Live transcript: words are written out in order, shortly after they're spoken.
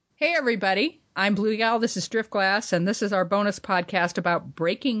everybody. I'm Blue Gal. This is Driftglass, and this is our bonus podcast about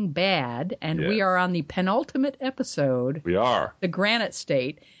Breaking Bad. And we are on the penultimate episode. We are. The Granite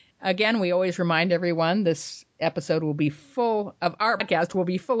State. Again, we always remind everyone this episode will be full of, our podcast will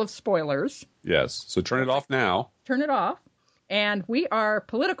be full of spoilers. Yes. So turn it off now. Turn it off. And we are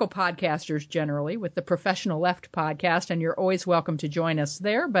political podcasters generally with the Professional Left podcast, and you're always welcome to join us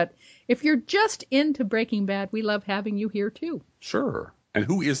there. But if you're just into Breaking Bad, we love having you here too. Sure. And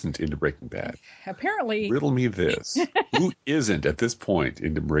who isn't into Breaking Bad? Apparently. Riddle me this. Who isn't at this point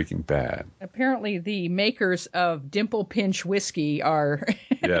into Breaking Bad? Apparently the makers of Dimple Pinch whiskey are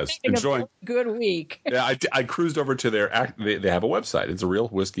enjoying a good week. Yeah, I cruised over to they have a website. It's a real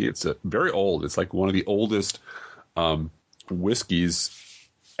whiskey. It's very old. It's like one of the oldest whiskeys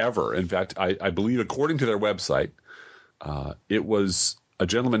ever. In fact, I believe according to their website, it was a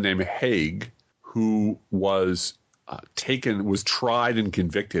gentleman named Haig who was tried and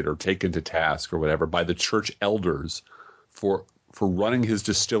convicted or taken to task or whatever by the church elders for running his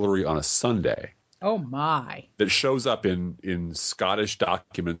distillery on a Sunday. Oh my! That shows up in Scottish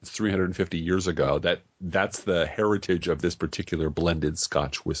documents 350 years ago. That's the heritage of this particular blended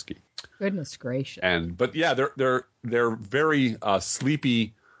Scotch whiskey. Goodness gracious! But yeah, their very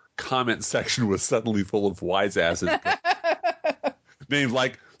sleepy comment section was suddenly full of wise asses named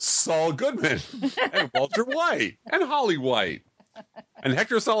like Saul Goodman and Walter White and Holly White and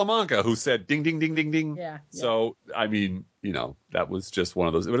Hector Salamanca, who said ding ding ding ding ding. Yeah. So I mean, that was just one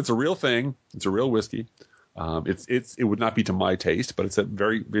of those. But it's a real thing. It's a real whiskey. It would not be to my taste, but it's a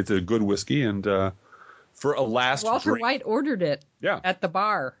good whiskey. And for a last Walter drink, White ordered it. At the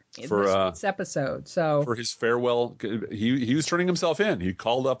bar in this episode. So for his farewell, he was turning himself in. He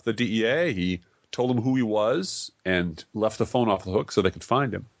called up the DEA. He told him who he was and left the phone off the hook so they could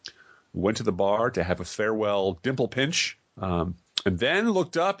find him. Went to the bar to have a farewell dimple pinch, and then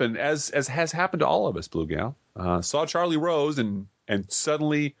looked up and, as has happened to all of us, Blue Gal, saw Charlie Rose and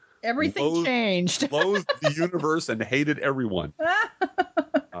suddenly everything changed. Loathed the universe and hated everyone.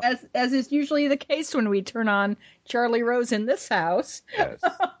 As is usually the case when we turn on Charlie Rose in this house. Yes.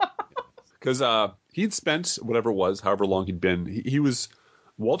 Because he'd spent whatever it was, however long he'd been. He was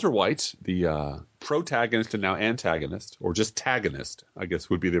Walter White, the protagonist and now antagonist, or just tagonist, I guess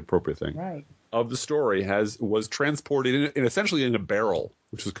would be the appropriate thing, right, of the story, was transported essentially in a barrel,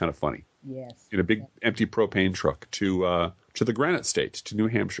 which was kind of funny. Yes. In a big empty propane truck to the Granite State, to New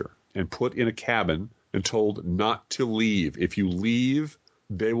Hampshire, and put in a cabin and told not to leave. If you leave,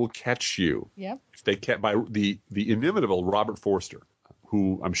 they will catch you. Yep. They kept by the inimitable Robert Forster,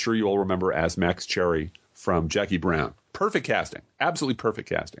 who I'm sure you all remember as Max Cherry from Jackie Brown. Perfect casting, absolutely perfect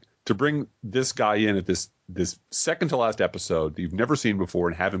casting. To bring this guy in at this second to last episode that you've never seen before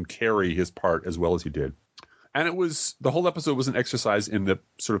and have him carry his part as well as he did. And the whole episode was an exercise in the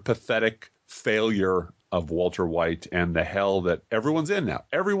sort of pathetic failure of Walter White and the hell that everyone's in now.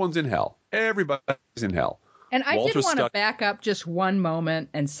 Everyone's in hell. Everybody's in hell. And I did want to back up just one moment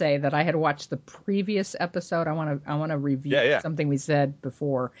and say that I had watched the previous episode. I want to review something we said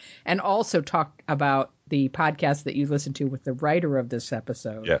before, and also talk about the podcast that you listened to with the writer of this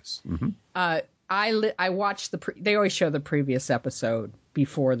episode. Yes. Mm-hmm. I watched they always show the previous episode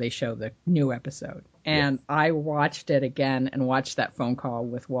before they show the new episode, and I watched it again and watched that phone call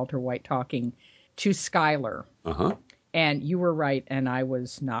with Walter White talking to Skyler. Uh-huh. And you were right, and I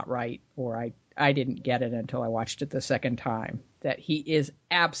was not right, or I didn't get it until I watched it the second time, that he is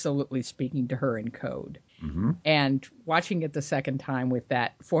absolutely speaking to her in code. Mm-hmm. And watching it the second time with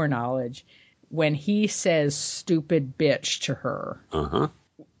that foreknowledge, when he says stupid bitch to her,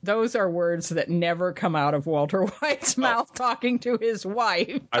 those are words that never come out of Walter White's mouth talking to his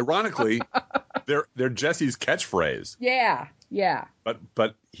wife. Ironically, they're Jesse's catchphrase. Yeah.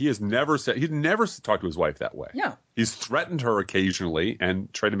 But he's never talked to his wife that way. No. He's threatened her occasionally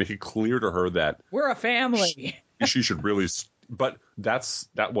and tried to make it clear to her that we're a family. she should really, but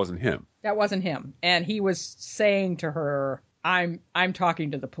that wasn't him. That wasn't him. And he was saying to her, I'm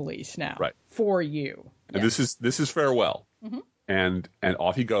talking to the police now. Right. For you. And this is farewell. Mm-hmm. And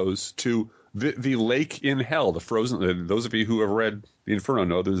off he goes to the lake in hell, the frozen. Those of you who have read the Inferno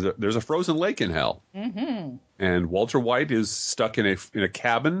know there's a frozen lake in hell. Mm-hmm. And Walter White is stuck in a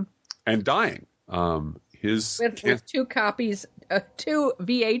cabin and dying. With two copies, two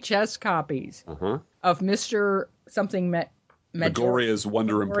VHS copies of Mr. something Megoria's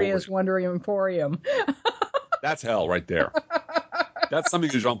Wonder Emporium. That's hell right there. That's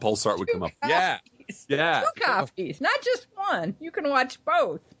something that Jean-Paul Sartre would come up with. Yeah. Two copies, not just one. You can watch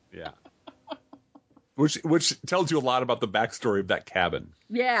both. Yeah. Which tells you a lot about the backstory of that cabin.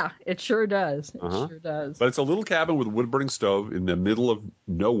 Yeah, it sure does. It sure does. But it's a little cabin with a wood-burning stove in the middle of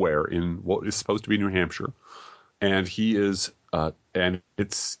nowhere in what is supposed to be New Hampshire. And he is, and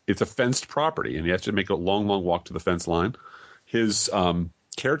it's a fenced property, and he has to make a long, long walk to the fence line. His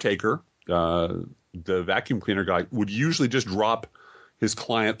caretaker, the vacuum cleaner guy, would usually just drop his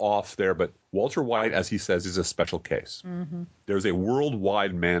client off there, but Walter White, as he says, is a special case. Mm-hmm. There's a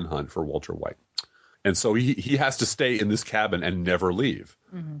worldwide manhunt for Walter White. And so he has to stay in this cabin and never leave.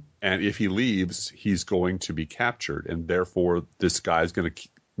 Mm-hmm. And if he leaves, he's going to be captured. And therefore, this guy's going to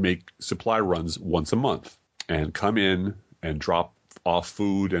make supply runs once a month and come in and drop off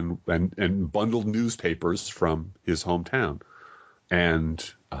food and bundled newspapers from his hometown. And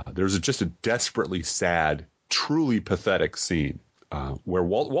there's just a desperately sad, truly pathetic scene where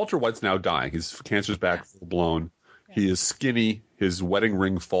Walter White's now dying. His cancer's back, full blown. Yeah. He is skinny. His wedding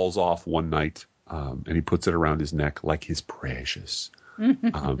ring falls off one night, and he puts it around his neck like his precious.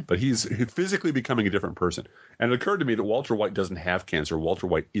 But he's physically becoming a different person. And it occurred to me that Walter White doesn't have cancer. Walter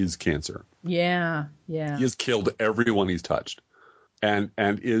White is cancer. Yeah. He has killed everyone he's touched, and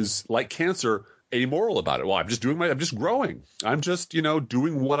is like cancer, amoral about it. Well, I'm just growing. I'm just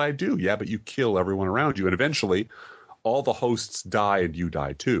doing what I do. Yeah, but you kill everyone around you, and eventually, all the hosts die, and you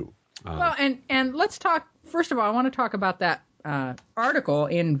die too. Well, and let's talk. First of all, I want to talk about that article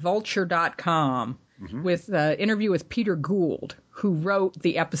in Vulture.com with the interview with Peter Gould, who wrote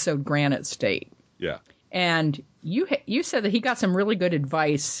the episode Granite State. Yeah. And you said that he got some really good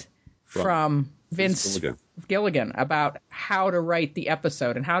advice from Vince Gilligan about how to write the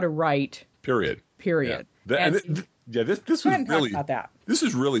episode and how to write. Period. Yeah. This was really about that. This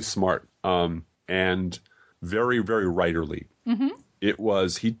is really smart and very, very writerly. Mm-hmm. It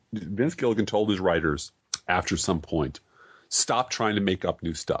was Vince Gilligan told his writers after some point, stop trying to make up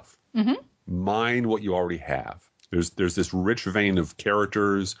new stuff. Mm-hmm. Mine what you already have. There's this rich vein of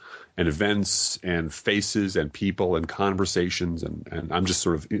characters and events and faces and people and conversations, and I'm just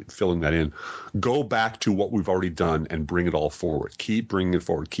sort of filling that in. Go back to what we've already done and bring it all forward. Keep bringing it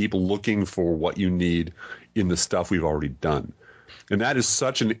forward. Keep looking for what you need in the stuff we've already done. And that is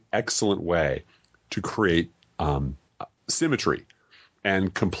such an excellent way to create symmetry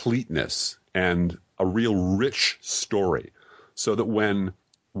and completeness and a real rich story, so that when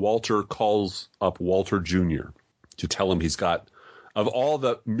Walter calls up Walter Jr. to tell him he's got, of all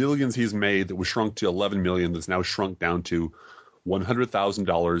the millions he's made that was shrunk to 11 million, that's now shrunk down to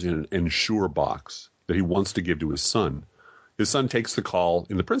 $100,000 in an insure box that he wants to give to his son. His son takes the call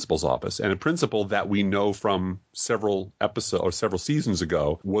in the principal's office, and a principal that we know from several episodes or several seasons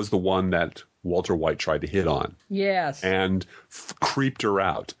ago was the one that Walter White tried to hit on. Yes. And creeped her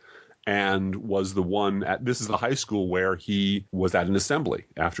out. And was the one this is the high school where he was at an assembly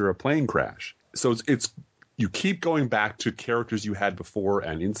after a plane crash. So it's you keep going back to characters you had before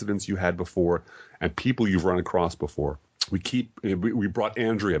and incidents you had before and people you've run across before. We brought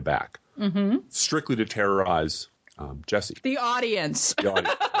Andrea back strictly to terrorize Jesse. The audience.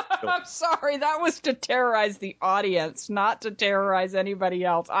 I'm sorry, that was to terrorize the audience, not to terrorize anybody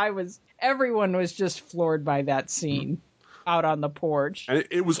else. Everyone was just floored by that scene. Out on the porch. And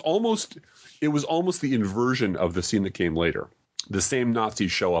it was almost the inversion of the scene that came later. The same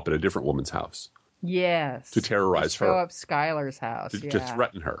Nazis show up at a different woman's house. Yes. To terrorize her. Show up Skylar's house. To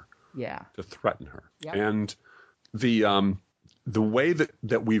threaten her. Yeah. To threaten her. Yep. And the way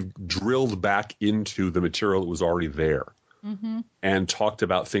that we've drilled back into the material that was already there and talked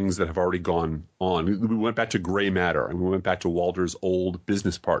about things that have already gone on. We went back to Gray Matter, and we went back to Walter's old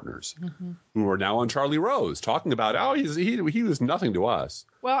business partners who are now on Charlie Rose talking about, he was nothing to us.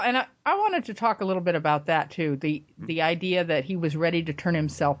 Well, and I wanted to talk a little bit about that, too. The idea that he was ready to turn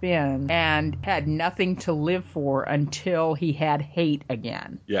himself in and had nothing to live for until he had hate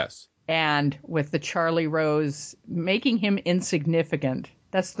again. Yes. And with the Charlie Rose making him insignificant.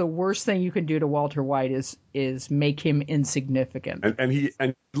 That's the worst thing you can do to Walter White is make him insignificant. And he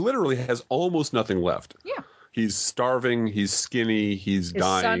literally has almost nothing left. Yeah. He's starving. He's skinny. He's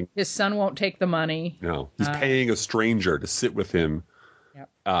dying. His son won't take the money. No. He's paying a stranger to sit with him.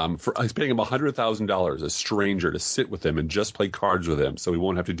 Yep. He's paying him $100,000, a stranger, to sit with him and just play cards with him so he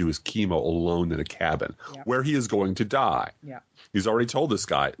won't have to do his chemo alone in a cabin where he is going to die. Yeah. He's already told this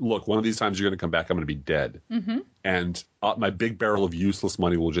guy, look, one of these times you're going to come back, I'm going to be dead. Mm-hmm. And my big barrel of useless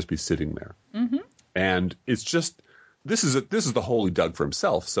money will just be sitting there. Mm-hmm. And it's just, this is the hole he dug for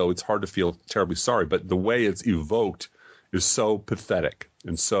himself, so it's hard to feel terribly sorry. But the way it's evoked is so pathetic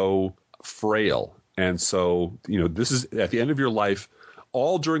and so frail. And so, this is at the end of your life,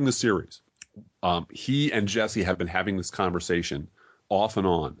 all during the series. He and Jesse have been having this conversation off and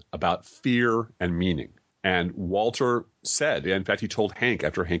on about fear and meaning. And Walter said, in fact, he told Hank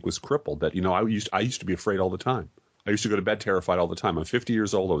after Hank was crippled that, I used to be afraid all the time. I used to go to bed terrified all the time. I'm 50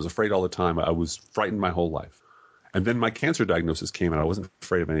 years old. I was afraid all the time. I was frightened my whole life. And then my cancer diagnosis came and I wasn't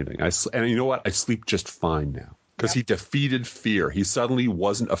afraid of anything. And you know what? I sleep just fine now because he defeated fear. He suddenly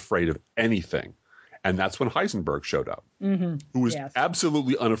wasn't afraid of anything. And that's when Heisenberg showed up, who was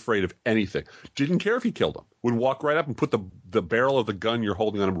absolutely unafraid of anything. Didn't care if he killed him. Would walk right up and put the barrel of the gun you're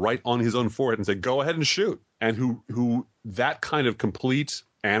holding on him right on his own forehead and say, go ahead and shoot. And who that kind of complete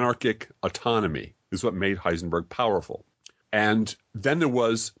anarchic autonomy is what made Heisenberg powerful. And then there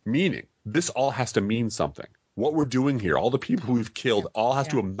was meaning. This all has to mean something. What we're doing here, all the people we've killed, all has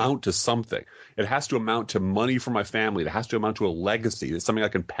to amount to something. It has to amount to money for my family. It has to amount to a legacy. It's something I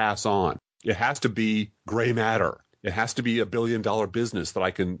can pass on. It has to be gray matter. It has to be $1 billion business that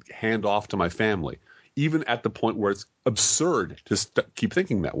I can hand off to my family. Even at the point where it's absurd to keep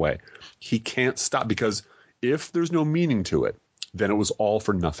thinking that way, he can't stop, because if there's no meaning to it, then it was all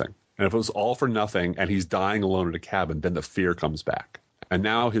for nothing. And if it was all for nothing and he's dying alone in a cabin, then the fear comes back. And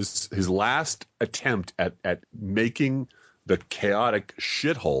now his last attempt at making the chaotic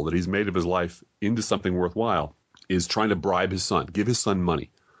shithole that he's made of his life into something worthwhile is trying to bribe his son, give his son money.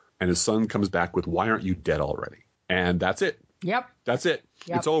 And his son comes back with, why aren't you dead already? And that's it. Yep. That's it.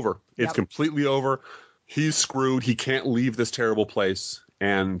 Yep. It's over. It's completely over. He's screwed. He can't leave this terrible place.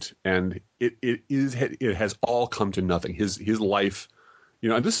 And it has all come to nothing. His life,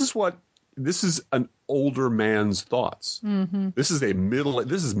 and this is an older man's thoughts. Mm-hmm. This is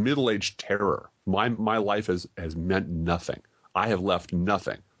middle-aged terror. My life has meant nothing. I have left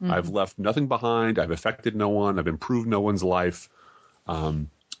nothing. Mm-hmm. I've left nothing behind. I've affected no one. I've improved no one's life.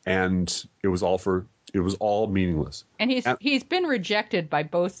 And it was all meaningless. And he's been rejected by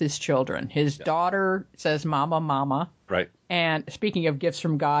both his children. His daughter says, "Mama, Mama." Right. And speaking of gifts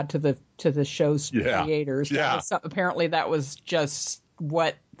from God to the show's creators, apparently that was just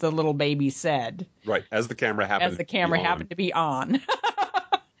what the little baby said. Right. As the camera happened to be on.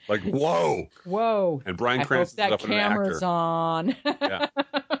 Like, whoa. And Bryan Cranston's up an actor. That camera's on.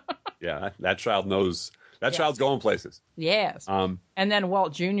 Yeah. That child knows. That child's going places. Yes. And then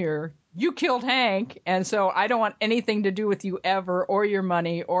Walt Jr., you killed Hank, and so I don't want anything to do with you ever, or your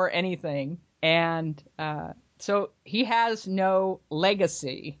money, or anything. And so he has no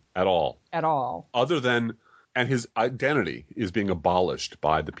legacy. At all. Other than, and his identity is being abolished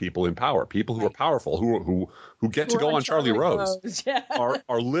by the people in power. People who are powerful, who get to go on Charlie Rose,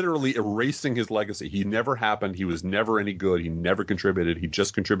 are literally erasing his legacy. He never happened. He was never any good. He never contributed. He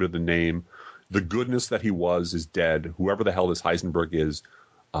just contributed the name. The goodness that he was is dead. Whoever the hell this Heisenberg is,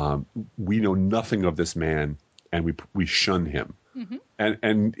 we know nothing of this man, and we shun him. Mm-hmm.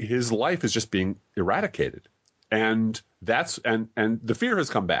 And his life is just being eradicated. And the fear has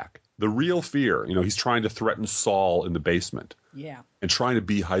come back. The real fear, he's trying to threaten Saul in the basement. Yeah. And trying to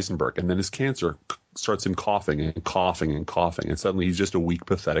be Heisenberg. And then his cancer starts him coughing and coughing and coughing. And suddenly he's just a weak,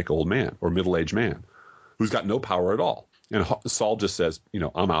 pathetic old man or middle-aged man who's got no power at all. And Saul just says,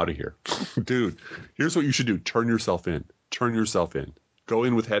 I'm out of here. Dude, here's what you should do. Turn yourself in. Go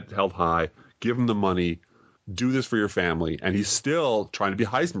in with head held high. Give him the money. Do this for your family. And he's still trying to be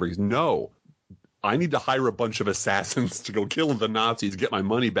Heisenberg. He's, no, I need to hire a bunch of assassins to go kill the Nazis, get my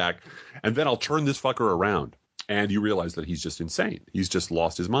money back, and then I'll turn this fucker around. And you realize that he's just insane. He's just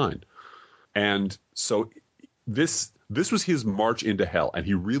lost his mind. And so this was his march into hell, and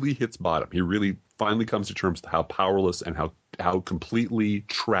he really hits bottom. He really finally comes to terms with how powerless and how completely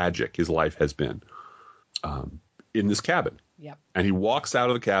tragic his life has been in this cabin. Yep. And he walks out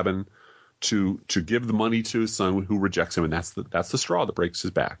of the cabin to give the money to his son, who rejects him, and that's the straw that breaks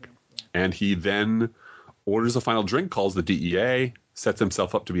his back. Yeah. And he then orders a final drink, calls the DEA, sets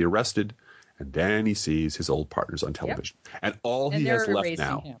himself up to be arrested, and then he sees his old partners on television. Yep. And all he has left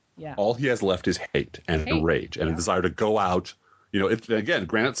now, all he has left is hate and rage and a desire to go out. Again,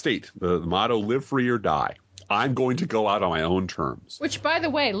 Granite State, the motto, live free or die. I'm going to go out on my own terms. Which, by the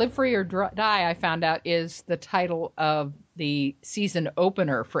way, Live Free or Die, I found out, is the title of the season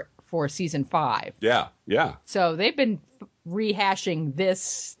opener for season 5. Yeah. So they've been rehashing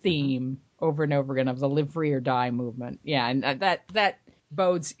this theme over and over again of the Live Free or Die movement. Yeah, and that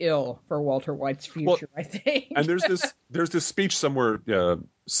bodes ill for Walter White's future, I think. And there's this speech somewhere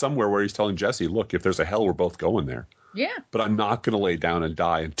where he's telling Jesse, look, if there's a hell, we're both going there. Yeah. But I'm not going to lay down and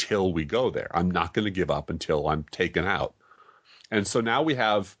die until we go there. I'm not going to give up until I'm taken out. And so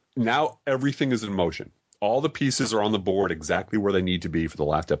now everything is in motion. All the pieces are on the board exactly where they need to be for the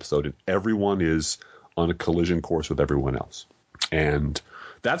last episode, and everyone is on a collision course with everyone else. And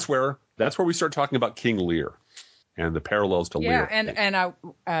that's where we start talking about King Lear. and the parallels to Lear. And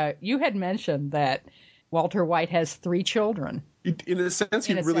you had mentioned that Walter White has 3 children. In a sense,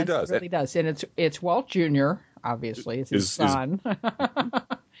 he really does. He really does. And it's Walt Jr., obviously, it's his son.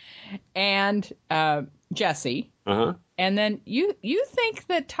 And Jesse. Uh-huh. And then you think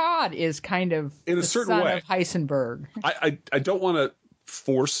that Todd is kind of in a certain way of Heisenberg. I don't want to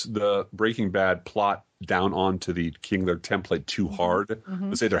force the Breaking Bad plot down onto the King Lear template too hard.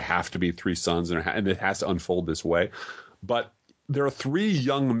 To say there have to be 3 sons and it has to unfold this way. But there are 3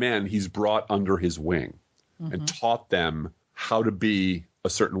 young men he's brought under his wing and taught them how to be a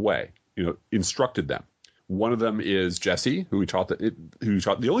certain way, instructed them. One of them is Jesse, who taught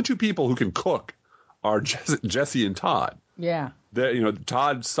the only 2 people who can cook are Jesse and Todd. Yeah.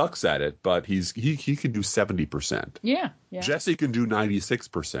 Todd sucks at it, but he can do 70%. Yeah. Jesse can do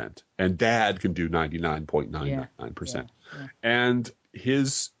 96%, and Dad can do 99.99%. Yeah. And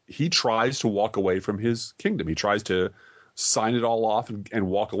he tries to walk away from his kingdom. He tries to sign it all off and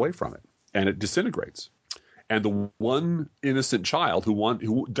walk away from it, and it disintegrates. And the one innocent child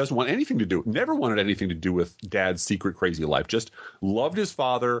who doesn't want anything to do, never wanted anything to do with Dad's secret crazy life, just loved his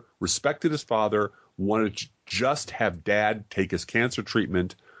father, respected his father, wanted to just have Dad take his cancer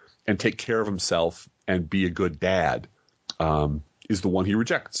treatment and take care of himself and be a good dad, is the one he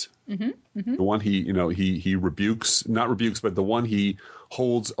rejects. The one he rebukes, not rebukes, but the one he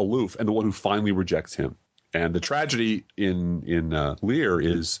holds aloof, and the one who finally rejects him. And the tragedy in Lear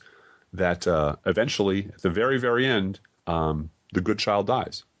is that eventually, at the very, very end, the good child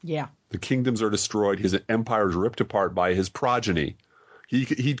dies. Yeah. The kingdoms are destroyed. His empire is ripped apart by his progeny.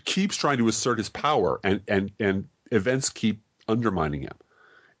 He keeps trying to assert his power, and events keep undermining him.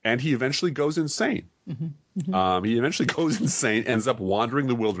 And he eventually goes insane. He eventually goes insane, ends up wandering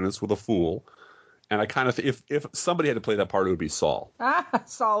the wilderness with a fool. And I kind of if somebody had to play that part, it would be Saul.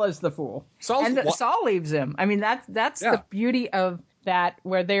 Saul is the fool. Saul leaves him. I mean, that's the beauty of that,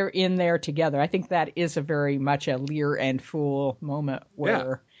 where they're in there together. I think that is a very much a Lear and fool moment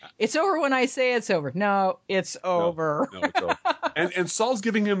where it's over when I say it's over. No, it's over. No, it's over. And Saul's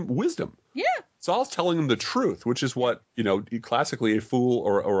giving him wisdom. Yeah. Saul's telling him the truth, which is what, classically a fool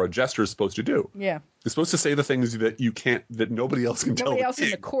or a jester is supposed to do. Yeah. They're supposed to say the things that nobody else can tell. Nobody else in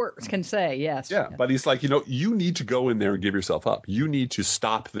the court can say, yes. Yeah, but he's like, you need to go in there and give yourself up. You need to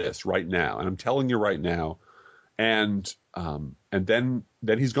stop this right now. And I'm telling you right now. And then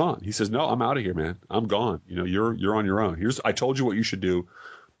he's gone. He says, no, I'm out of here, man. I'm gone. You're on your own. I told you what you should do.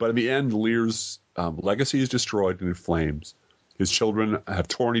 But in the end, Lear's legacy is destroyed and in flames. His children have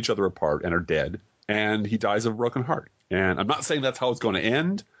torn each other apart and are dead. And he dies of a broken heart. And I'm not saying that's how it's going to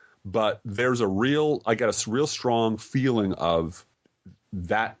end, but there's I got a real strong feeling of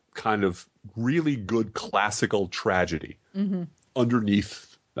that kind of really good classical tragedy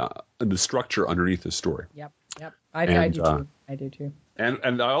underneath the structure underneath the story. Yep. I do too. I do too.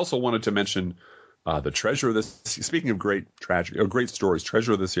 And I also wanted to mention the Treasure of this. Speaking of great tragedy or great stories,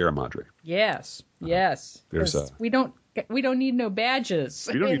 Treasure of the Sierra Madre. Yes. We don't need no badges.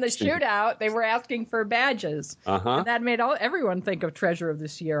 In the shootout, they were asking for badges. And that made everyone think of Treasure of the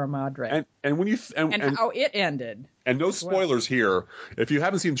Sierra Madre. And when and how it ended. And no spoilers here. If you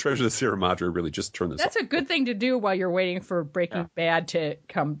haven't seen Treasure of the Sierra Madre, really just turn this off. That's a good thing to do while you're waiting for Breaking Bad to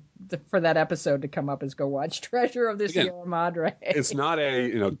come, for that episode to come up, is go watch Treasure of the Sierra Madre. It's not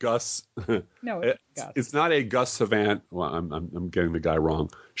a, Gus. No, it's not a Gus Savant. Well, I'm getting the guy wrong.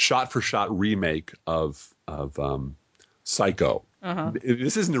 Shot for shot remake of Psycho.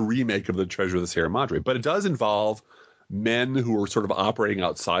 This isn't a remake of the Treasure of the Sierra Madre, but it does involve men who are sort of operating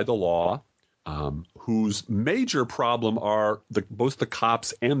outside the law, whose major problem are both the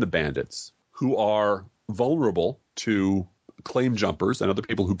cops and the bandits, who are vulnerable to claim jumpers and other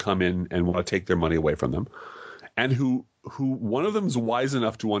people who come in and want to take their money away from them, and who one of them is wise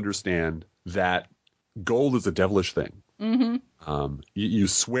enough to understand that gold is a devilish thing. You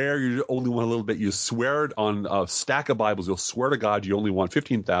swear you only want a little bit. You swear it on a stack of Bibles. You'll swear to God you only want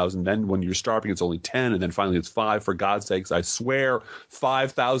 15,000. Then when you're starving, it's only 10, and then finally it's 5. For God's sakes, I swear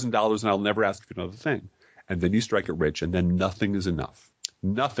 $5,000, and I'll never ask for another thing. And then you strike it rich, and then nothing is enough.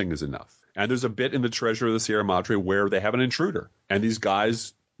 Nothing is enough. And there's a bit in the Treasure of the Sierra Madre where they have an intruder, and these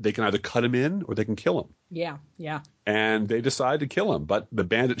guys, they can either cut him in or they can kill him. Yeah. And they decide to kill him, but the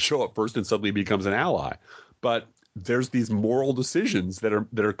bandits show up first, and suddenly he becomes an ally. But there's these moral decisions that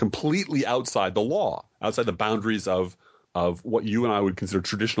are completely outside the law, outside the boundaries of what you and I would consider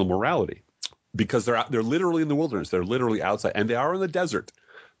traditional morality, because they're literally in the wilderness. They're literally outside, and they are in the desert.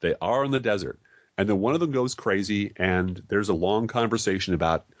 And then one of them goes crazy, and there's a long conversation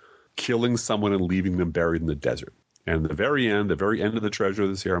about killing someone and leaving them buried in the desert. And the very end of the Treasure of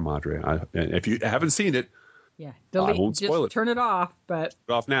the Sierra Madre, and if you haven't seen it, Yeah, delete. I won't spoil it. Turn it off. But turn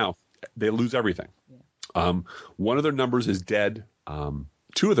it off now. They lose everything. Yeah. One of their numbers is dead.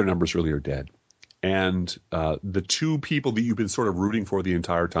 Two of their numbers really are dead. And the two people that you've been sort of rooting for the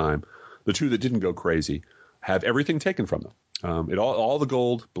entire time, the two that didn't go crazy, have everything taken from them. All the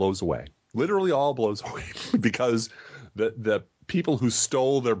gold blows away. Literally all blows away because the people who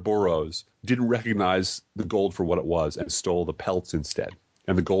stole their burros didn't recognize the gold for what it was and stole the pelts instead.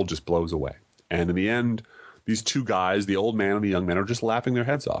 And the gold just blows away. And in the end, these two guys, the old man and the young man, are just laughing their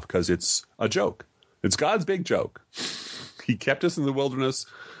heads off because it's a joke. It's God's big joke. He kept us in the wilderness,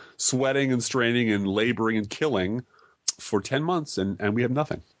 sweating and straining and laboring and killing for 10 months, and we have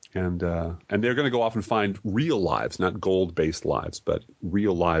nothing. And they're going to go off and find real lives, not gold-based lives, but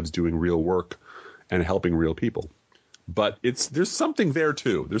real lives doing real work and helping real people. But there's something there,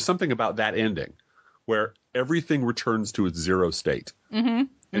 too. There's something about that ending where everything returns to its zero state. Mm-hmm.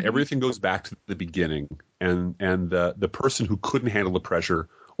 And everything goes back to the beginning. And the person who couldn't handle the pressure,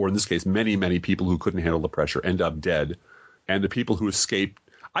 or in this case, many, many people who couldn't handle the pressure, end up dead. And the people who escaped,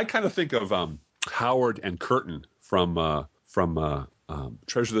 I kind of think of Howard and Curtin from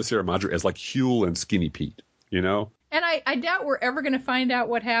Treasure of the Sierra Madre as like Huel and Skinny Pete, you know? And I doubt we're ever going to find out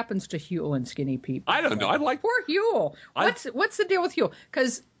what happens to Huel and Skinny Pete. I don't know. I'd like poor Huel. What's the deal with Huel?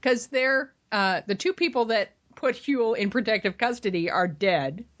 Because they're the two people that put Huel in protective custody are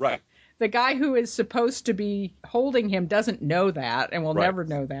dead. Right. The guy who is supposed to be holding him doesn't know that and will never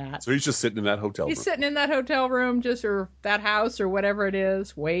know that. So he's just sitting in that hotel room. He's sitting in that hotel room, or that house or whatever it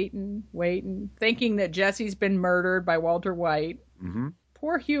is, waiting, thinking that Jesse's been murdered by Walter White. Mm-hmm.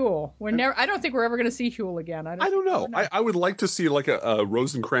 Poor Huel. I don't think we're ever going to see Huel again. I don't know. I would like to see like a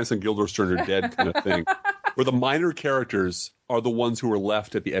Rosencrantz and Guildenstern are dead kind of thing, where the minor characters are the ones who are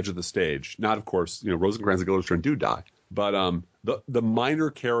left at the edge of the stage. Not, of course, Rosencrantz and Guildenstern do die, but the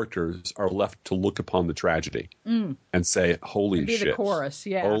minor characters are left to look upon the tragedy and say, "Holy shit!" The chorus,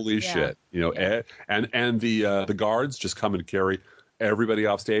 yeah. Holy shit! And the guards just come and carry everybody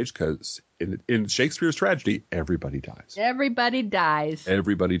off stage because in Shakespeare's tragedy, everybody dies. Everybody dies.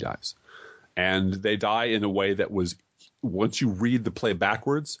 Everybody dies, and they die in a way that was, once you read the play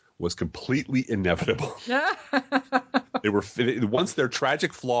backwards, was completely inevitable. They were once their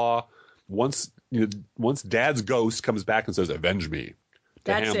tragic flaw. Once Dad's ghost comes back and says, "Avenge me,"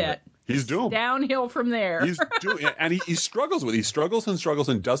 that's Hamlet, it. He's doomed. Downhill from there. And he struggles with it. He struggles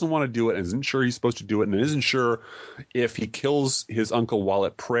and doesn't want to do it and isn't sure he's supposed to do it and isn't sure if he kills his uncle while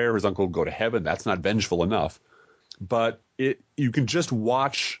at prayer, his uncle will go to heaven. That's not vengeful enough. But you can just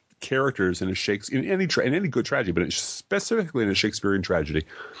watch characters in any good tragedy, but specifically in a Shakespearean tragedy,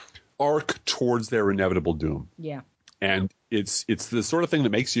 arc towards their inevitable doom. Yeah. And it's the sort of thing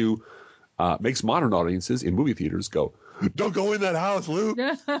that makes modern audiences in movie theaters go, "Don't go in that house, Luke."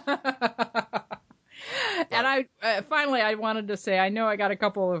 And I finally wanted to say, I know I got a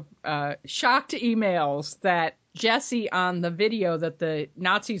couple of shocked emails that Jesse on the video that the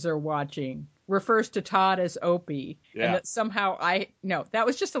Nazis are watching refers to Todd as Opie. Yeah. And that somehow that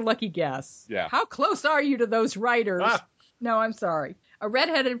was just a lucky guess. Yeah. How close are you to those writers? No, I'm sorry. A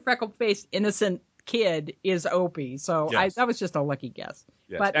redheaded, freckled-faced, innocent kid is Opie. So yes. That was just a lucky guess.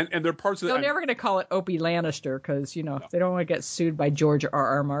 Yes. But and there are parts of they're never going to call it Opie Lannister because, they don't want to get sued by George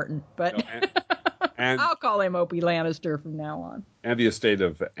R.R. Martin. But and I'll call him Opie Lannister from now on. And the estate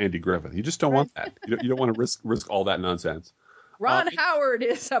of Andy Griffith. You just don't want that. You don't want to risk all that nonsense. Ron Howard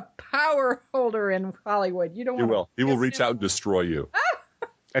is a power holder in Hollywood. You don't want He will reach out and destroy you.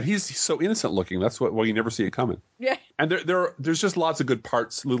 And he's so innocent looking. That's why you never see it coming. Yeah. And there's just lots of good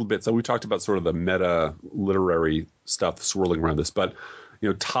parts, little bits. So we talked about sort of the meta literary stuff swirling around this. But,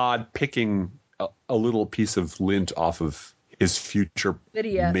 Todd picking a little piece of lint off of his future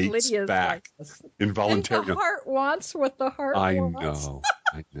mate's back involuntarily. The heart wants what the heart wants.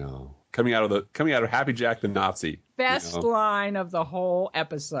 I know. Coming out of Happy Jack the Nazi. Best line of the whole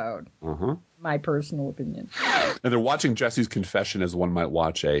episode. Uh-huh. My personal opinion. And they're watching Jesse's confession as one might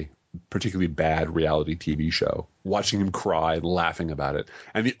watch a particularly bad reality TV show, watching him cry and laughing about it.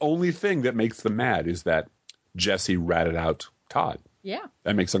 And the only thing that makes them mad is that Jesse ratted out Todd. Yeah.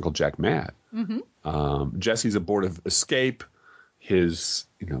 That makes Uncle Jack mad. Mm-hmm. Jesse's aboard of escape. The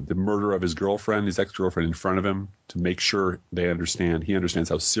murder of his girlfriend, his ex-girlfriend, in front of him to make sure he understands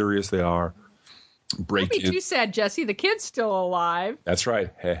how serious they are. Don't be too sad, Jesse. The kid's still alive. That's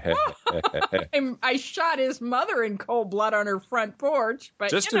right. I shot his mother in cold blood on her front porch, but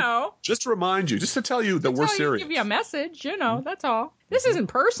just to remind you, just to tell you that we're serious. Give you a message, that's all. This isn't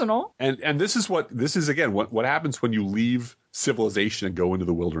personal. And this is again what happens when you leave civilization and go into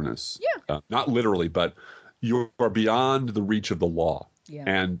the wilderness. Yeah. Not literally, but you are beyond the reach of the law. Yeah.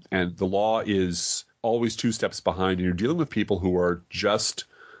 And the law is always two steps behind, and you're dealing with people who are just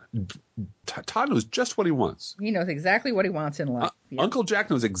Todd knows just what he wants. He knows exactly what he wants in life. Uncle Jack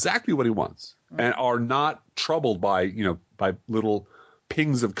knows exactly what he wants, and are not troubled by by little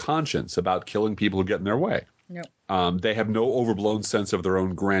pings of conscience about killing people who get in their way. Nope. They have no overblown sense of their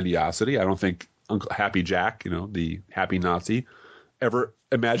own grandiosity. I don't think Uncle Happy Jack, the happy Nazi, ever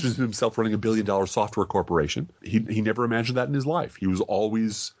imagines himself running $1 billion software corporation. He never imagined that in his life. He was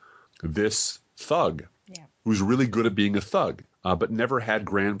always this thug who's really good at being a thug, but never had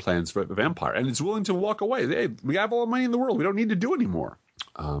grand plans for the empire, and is willing to walk away. Hey, we have all the money in the world. We don't need to do anymore.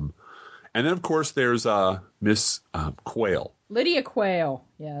 And then, of course, there's Miss Quayle. Lydia Quayle,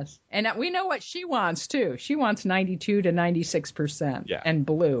 yes. And we know what she wants, too. She wants 92 to 96%. Yeah. And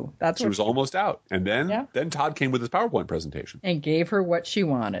blue. She was almost out. And then Todd came with his PowerPoint presentation. And gave her what she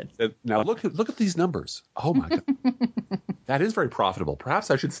wanted. Now, look at these numbers. Oh, my God. That is very profitable.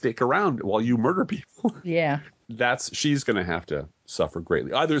 Perhaps I should stick around while you murder people. Yeah. She's going to have to suffer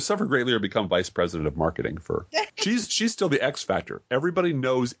greatly. Either suffer greatly or become vice president of marketing for. She's still the X factor. Everybody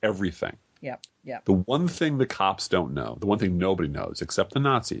knows everything. Yep. The one thing the cops don't know, the one thing nobody knows except the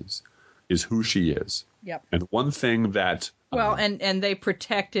Nazis, is who she is. Yep. And one thing that and they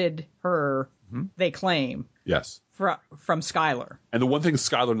protected her, they claim. Yes. From Skylar. And the one thing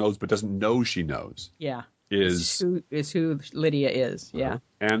Skylar knows but doesn't know she knows. Yeah. Is who Lydia is. Yeah.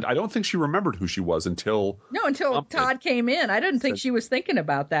 And I don't think she remembered who she was until Todd came in. I didn't think she was thinking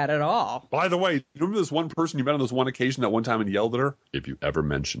about that at all. By the way, remember this one person you met on this one occasion that one time and yelled at her? If you ever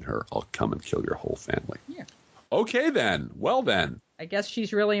mention her, I'll come and kill your whole family. Yeah. Okay then. Well then. I guess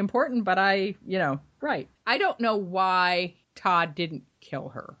she's really important, but right. I don't know why Todd didn't kill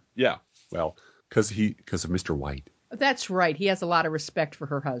her. Yeah. Well, because of Mr. White. That's right. He has a lot of respect for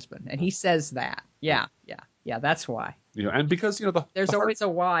her husband, and he says that. Yeah. That's why. And because there's always a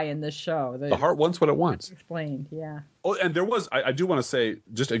why in this show. The heart wants what it wants. Explained. Yeah. Oh, and there was. I do want to say,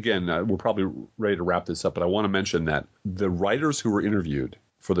 just again, we're probably ready to wrap this up, but I want to mention that the writers who were interviewed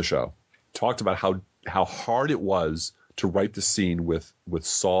for the show talked about how hard it was to write the scene with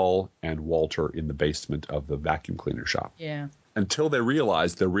Saul and Walter in the basement of the vacuum cleaner shop. Yeah. Until they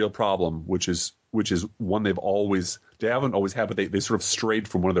realized their real problem, which is one they haven't always had, but they sort of strayed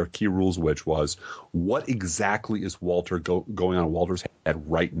from one of their key rules, which was, what exactly is Walter going on in Walter's head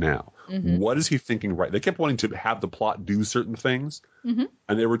right now? Mm-hmm. What is he thinking right? They kept wanting to have the plot do certain things, and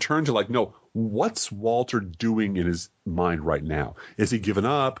they returned to no, what's Walter doing in his mind right now? Is he given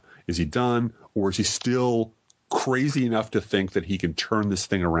up? Is he done? Or is he still crazy enough to think that he can turn this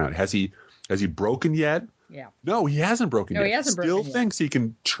thing around? Has he broken yet? Yeah. No, he hasn't broken yet. He hasn't still broken thinks he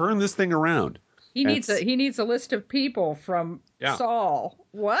can turn this thing around. He needs a list of people from Saul.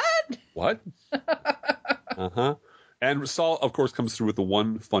 What? Uh-huh. And Saul, of course, comes through with the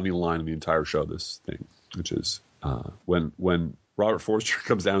one funny line in the entire show, this thing, which is when Robert Forster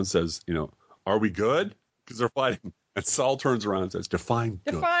comes down and says, are we good? Because they're fighting. And Saul turns around and says, define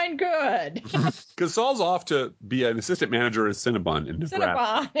good. Define good. Because Saul's off to be an assistant manager at Cinnabon in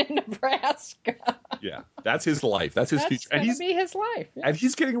Nebraska. Yeah, that's his life. That's his future. And be his life. Yeah. And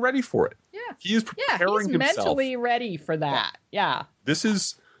he's getting ready for it. Yeah. He is preparing he's himself. mentally ready for that. Yeah. This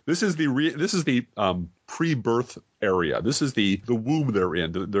is the pre-birth area. This is the womb they're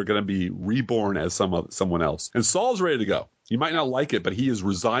in. They're going to be reborn as someone else. And Saul's ready to go. He might not like it, but he has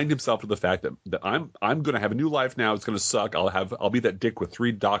resigned himself to the fact that I'm going to have a new life now. It's going to suck. I'll be that dick with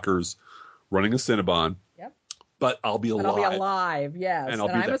 3 dockers running a Cinnabon. Yep. But I'll be alive. I'll be alive, yes. And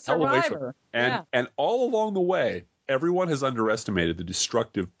I'm a survivor. And all along the way, everyone has underestimated the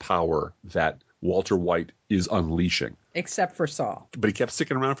destructive power that Walter White is unleashing. Except for Saul. But he kept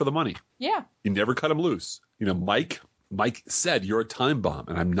sticking around for the money. Yeah. He never cut him loose. Mike said, you're a time bomb,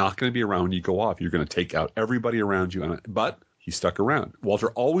 and I'm not going to be around when you go off. You're going to take out everybody around you. But he stuck around. Walter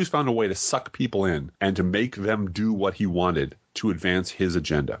always found a way to suck people in and to make them do what he wanted to advance his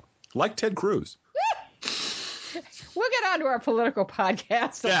agenda. Like Ted Cruz. We'll get on to our political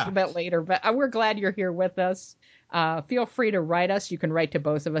podcast a little bit later, but we're glad you're here with us. Feel free to write us. You can write to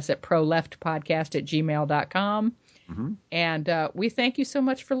both of us at proleftpodcast@gmail.com. Mm-hmm. And we thank you so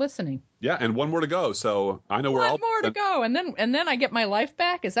much for listening. Yeah, and one more to go. So I know one more to go, and then I get my life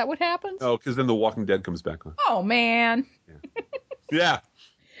back. Is that what happens? Oh, because then The Walking Dead comes back on. Oh man. Yeah.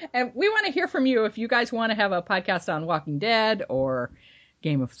 And we want to hear from you if you guys want to have a podcast on Walking Dead or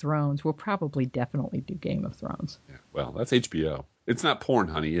Game of Thrones. We'll probably definitely do Game of Thrones. Yeah. Well, that's HBO. It's not porn,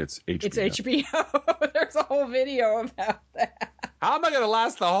 honey. It's HBO. It's HBO. There's a whole video about that. How am I going to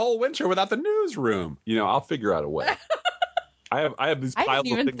last the whole winter without the newsroom? I'll figure out a way. I have these piles of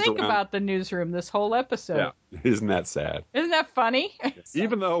things. I didn't even think about the newsroom this whole episode. Yeah, isn't that sad? Isn't that funny?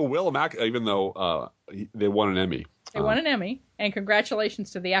 Even though they won an Emmy. They won an Emmy, and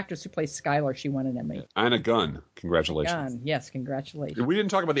congratulations to the actress who plays Skylar. She won an Emmy. Anna Gunn, congratulations. Anna Gunn, yes, congratulations. We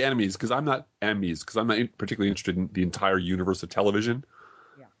didn't talk about the enemies because I'm not particularly interested in the entire universe of television.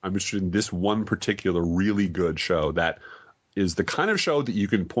 Yeah. I'm interested in this one particular really good show that is the kind of show that you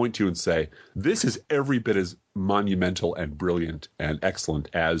can point to and say, this is every bit as monumental and brilliant and excellent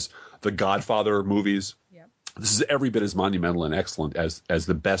as the Godfather movies. This is every bit as monumental and excellent as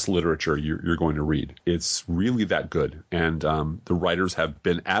the best literature you're going to read. It's really that good. And the writers have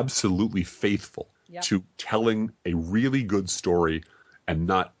been absolutely faithful to telling a really good story and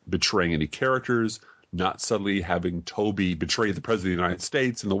not betraying any characters, not suddenly having Toby betray the President of the United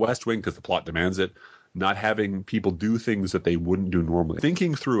States in the West Wing because the plot demands it, not having people do things that they wouldn't do normally.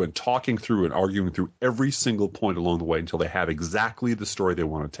 Thinking through and talking through and arguing through every single point along the way until they have exactly the story they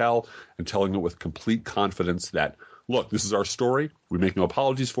want to tell and telling it with complete confidence that, look, this is our story. We make no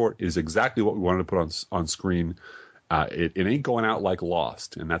apologies for it. It is exactly what we wanted to put on screen. It ain't going out like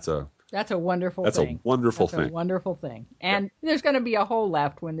Lost. And that's a wonderful thing. That's a wonderful thing. And there's going to be a hole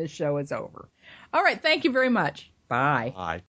left when this show is over. All right. Thank you very much. Bye. Bye.